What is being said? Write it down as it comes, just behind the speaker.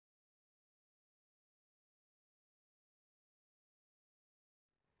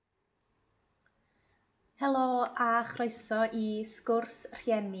Helo a chroeso i sgwrs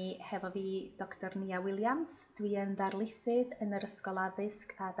rhieni hefo fi Dr Nia Williams. Dwi yn ddarlithydd yn yr Ysgol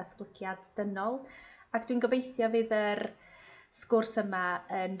Addysg a Datblygiad Dynol ac dwi'n gobeithio fydd yr sgwrs yma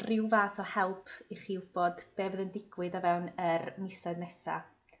yn rhyw fath o help i chi wybod be fydd yn digwydd o fewn yr misoedd nesaf.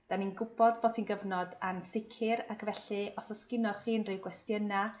 Da ni'n gwybod bod hi'n gyfnod ansicr ac felly os oes gennych chi unrhyw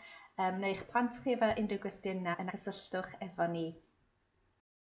gwestiynau neu eich plant chi efo unrhyw gwestiynau yna cysylltwch efo ni.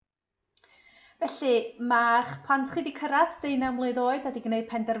 Felly, mae'ch plant chi wedi cyrraedd 19 mlwydd oed a wedi gwneud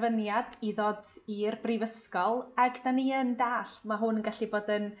penderfyniad i ddod i'r brifysgol ac da ni yn dall mae hwn yn gallu bod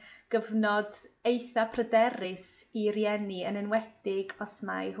yn gyfnod eitha pryderus i rieni yn enwedig os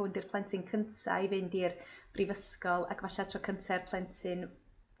mae hwn di'r plentyn cyntaf i fynd i'r brifysgol ac falle tro cyntaf'r plentyn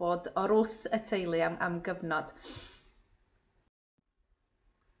bod o'r wrth y teulu am gyfnod.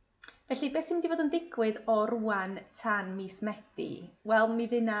 Felly, beth sy'n mynd i fod yn digwydd o rwan tan mis Medi? Wel, mi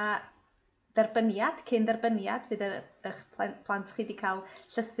fydd yna dderbyniad, cyn dderbyniad, fydd eich plant chi wedi cael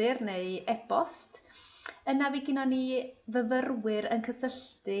llythyr neu e-bost. Yna fi gynno ni fyfyrwyr yn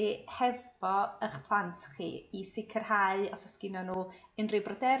cysylltu hefo eich plant chi i sicrhau os oes gynno nhw unrhyw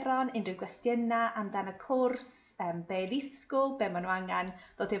bryderon, unrhyw gwestiynau amdan y cwrs, be ddisgwyl, be maen nhw angen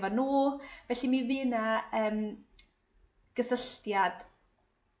ddod efo nhw. Felly mi fydd yna gysylltiad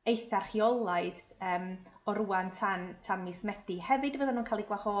eitha rheolaidd o rwan tan mis Medi. Hefyd fydden nhw'n cael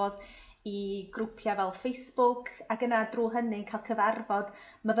eu gwahodd i grwpiau fel Facebook ac yna drwy hynny'n cael cyfarfod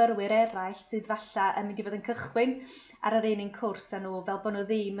myfyrwyr eraill sydd falle yn mynd i fod yn cychwyn ar yr un cwrs â nhw fel bod nhw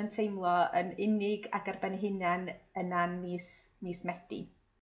ddim yn teimlo yn unig ac ar ben eu hunain yna mis Medi.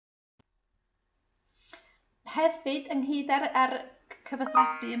 Hefyd, ynghyd ar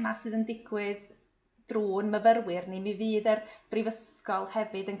cyfathrebu yma sydd yn digwydd drwy'n myfyrwyr ni, mi fydd yr brifysgol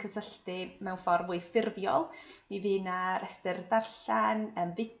hefyd yn cysylltu mewn ffordd fwy ffurfiol. Mi fydd yna restr darllen,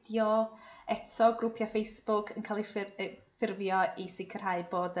 fideo, eto grwpiau Facebook yn cael ei ffurfio i sicrhau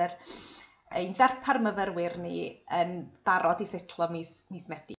bod ein ddarpar myfyrwyr ni yn barod i setlo mis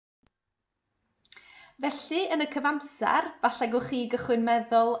Medi. Felly, yn y cyfamser, falle gwch chi gychwyn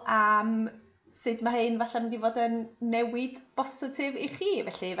meddwl am sut mae hyn falle mynd i fod yn newid positif i chi.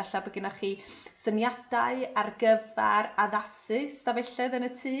 Felly, falle bod gennych chi syniadau ar gyfer addasu stafelloedd yn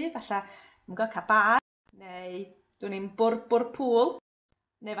y tŷ. Falle, yn gwybod, cael bar, neu dwi'n ein bwr pŵl,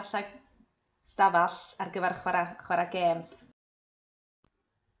 neu falle stafell ar gyfer chwarae games.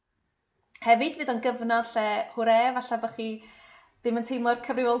 Hefyd, fydd o'n gyfnod lle hwre, falle bod chi ddim yn teimlo'r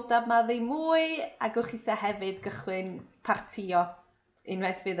cyfrifoldeb yma ddim mwy, a gwch chi hefyd gychwyn partio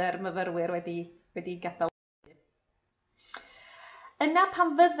unwaith fydd yr myfyrwyr wedi gadael. Yna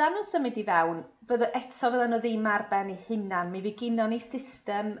pan fyddan nhw'n symud i fewn, fyddan nhw ddim ar ben eu hunan. Mi fydd gynno ni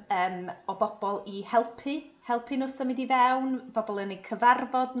system o bobl i helpu nhw symud i fewn, bobl yn eu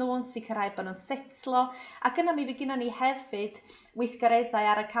cyfarfod nhw, yn sicrhau bod nhw'n setlo, ac yna mi fydd gynno ni hefyd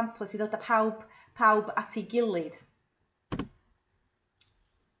weithgareddau ar y campws i ddod â pawb at ei gilydd.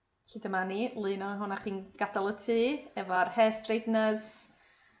 Felly dyma ni, lun o hwnna chi'n gadael y tŷ, efo'r hair straighteners,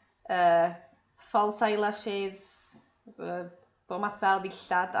 false eyelashes, bob matha o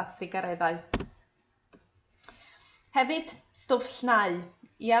ddillad a thrigareddau. Hefyd, stwff llnau.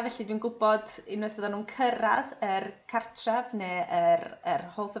 Ia, felly dwi'n gwybod unwaith fyddan nhw'n cyrraedd yr cartref neu yr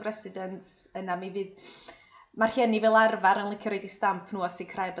halls of residence yna mi fydd mae'r rhieni fel arfer yn licio roid i stamp nhw a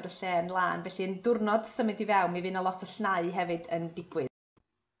sicrhau bod y lle yn lan. Felly yn diwrnod symud i fewn, mi fydd yna lot o llnau hefyd yn digwydd.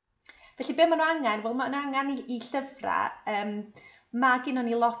 Felly, be maen nhw angen? Wel, maen nhw angen i llyfrau. Mae gynnon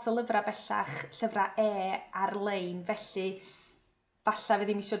ni lot o lyfrau bellach, llyfrau ar-lein, felly falle fe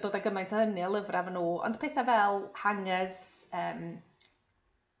ddim eisiau dod â gymaint o hynny o lyfrau fy nhw, ond pethau fel hangers,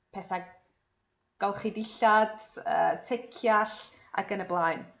 pethau golchi dillad, teciall ac yn y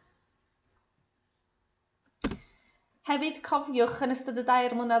blaen. Hefyd, cofiwch yn ystod y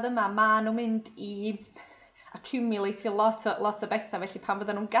 2 mlynedd yma, maen nhw'n mynd i accumulatio lot o bethau, felly pan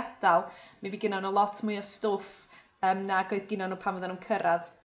fydden nhw'n gadael, mi fydd gynnon nhw lot mwy o stwff nag oedd gynnon nhw pan fydden nhw'n cyrraedd.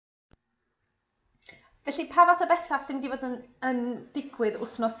 Felly, pa fath o bethau sy'n mynd i fod yn digwydd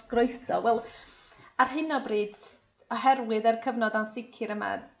wythnos groeso? Wel, ar hyn o bryd, oherwydd yr cyfnod ansicr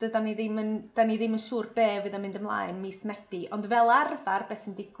yma, da ni ddim yn siŵr be fydd yn mynd ymlaen mis Medi, ond fel arfer beth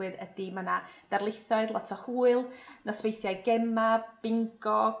sy'n digwydd ydy mae yna darlithoedd, lot o hwyl, nosweithiau gema,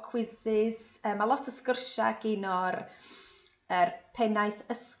 bingo, quizzes, mae lot o sgyrsiau gyn o'r pennaeth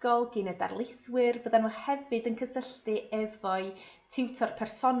ysgol, gyn y darlithwyr, fydden nhw hefyd yn cysylltu efo'i tiwtor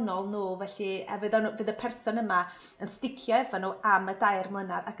personol nhw, felly fydd y person yma yn sticio efo nhw am y 2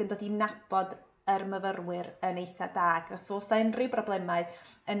 mlynedd ac yn dod i nabod yr myfyrwyr yn eitha da. Os oes unrhyw broblemau,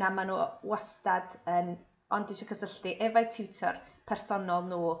 yna maen nhw wastad yn ond eisiau cysylltu efo'i tiwtor personol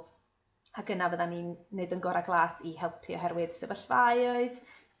nhw Ac yna fyddan ni'n gwneud yn gorau glas i helpu oherwydd sefyllfaoedd,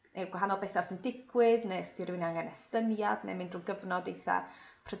 neu gwahanol bethau sy'n digwydd, neu os di rhywun angen estyniad, neu mynd drwy gyfnod eitha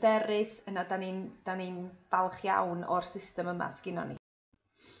pryderus, yna da ni'n falch iawn o'r system yma sgynnon ni.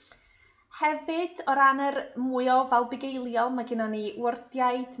 Hefyd, o ran yr mwy o ofal bugeiliol, mae gennym ni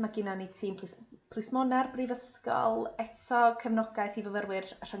Gwarcheidwaid, mae gennym ni tîm plismona'r brifysgol, eto cefnogaeth i fyfyrwyr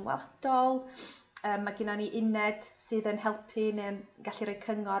rhyngwladol. Mae gennym ni uned sydd yn helpu neu'n gallu rhoi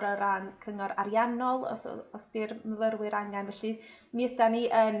cyngor o ran cyngor ariannol os di'r myfyrwyr angen. Felly mi ydyn ni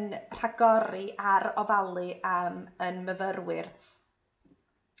yn rhagori ar ofalu am yn myfyrwyr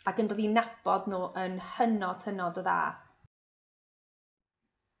ac yn dod i nabod nhw yn hynod o dda.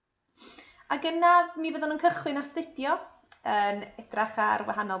 Ac yna mi fydden nhw'n cychwyn astudio, yn edrach ar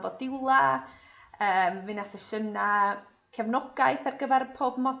wahanol fodiwla, fydd na sesiynau cefnogaeth ar gyfer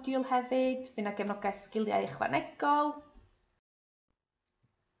pob modiwl hefyd, fydd na gefnogaeth sgiliau ychwanegol.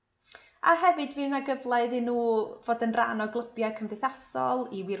 A hefyd fydd na gyfle iddyn nhw fod yn rhan o glybiau cymdeithasol,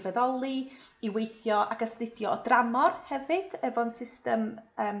 i wirfoddoli, i weithio ac astudio o dramor hefyd, efo'n system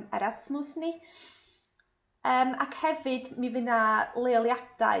Erasmus ni. Ac hefyd mi fydd na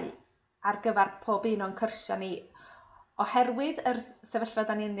leoliadau ar gyfer pob un o'n cyrsiau ni. Oherwydd yr sefyllfa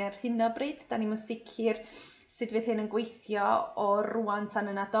da ni'n ar hyn o bryd, da ni'n sicr sut fydd hyn yn gweithio o rwan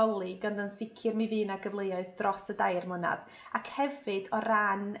tan y Nadolig, ond yn sicr mi fydd yna gyfleoedd dros y 2 mlynedd. Ac hefyd o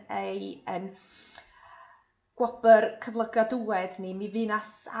ran ei gwobr cyflogadwyedd ni, mi fydd yna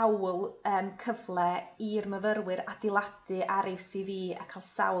sawl cyfle i'r myfyrwyr adeiladu ar eu CV a cael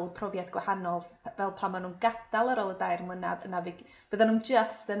sawl profiad gwahanol fel pan maen nhw'n gadael ar ôl y 2 mlynedd. Yna bydden nhw'n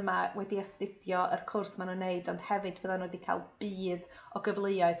just yma wedi astudio yr cwrs maen nhw'n wneud, ond hefyd bydden nhw wedi cael budd o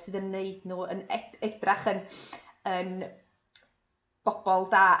gyfleoedd sydd yn wneud nhw yn edrach yn bobl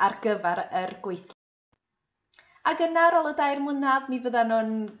da ar gyfer yr gweithlu. Ac yna ar ôl y 2 mlynedd mi fydden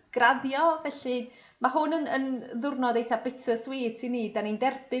nhw'n graddio, felly mae hwn yn ddiwrnod eitha bittersweet i ni. Da ni'n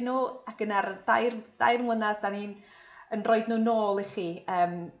derbyn nhw ac yna ar 2 mlynedd da ni'n rhoi nhw nôl i chi.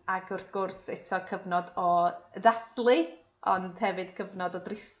 Ac wrth gwrs eto cyfnod o ddathlu, ond hefyd cyfnod o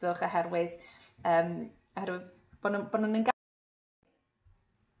dristwch oherwydd bod nhw'n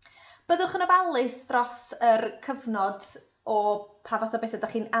Byddwch yn ofalus dros yr cyfnod o pa fath o bethau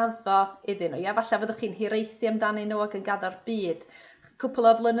ydych chi'n addo iddyn nhw. Ia, falle fyddwch chi'n hiraethu amdanyn nhw ac yn gadw'r byd. Cwpl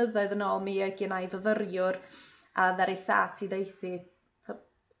o flynyddoedd yn ôl mi oedd gennai fyfyriwr a ddaru thad i ddeithi,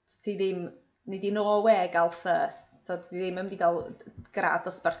 ti ddim, ni di no way gael first, ti ddim yn mynd i gael grad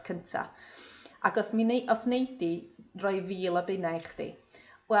dosbarth cyntaf. Ac os wneud i roi 1,000 o bunna i chdi.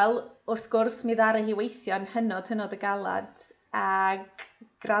 Wel, wrth gwrs mi ddara hi weithio'n hynod y galad ac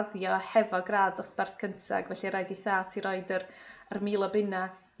graddio hefo grad dosbarth cyntaf, felly rhaid i thad i roed yr 1,000 o bunna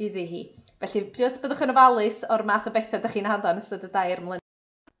iddi hi. Felly, jyst byddwch yn ofalus o'r math o bethau ydych chi'n haddo yn ystod y 2 mlynedd.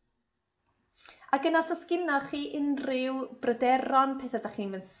 Ac yna os gynnoch chi unrhyw bryderon, pethau ydych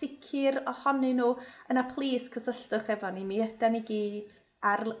chi'n mynd sicr ohonyn nhw, yna plis cysylltwch efo ni. Mi ydyn ni gyd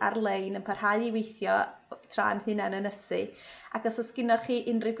ar-lein yn parhau i weithio tra'n hunain yn ysu. Ac os gynnoch chi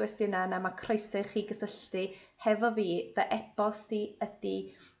unrhyw gwestiynau yna, mae croeso i chi gysylltu hefo fi. Fy e-bost i ydy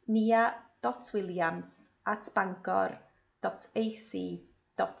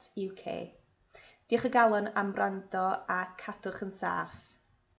nia.williams@bangor.ac.uk. Diolch o galon am wrando a cadwch yn saff.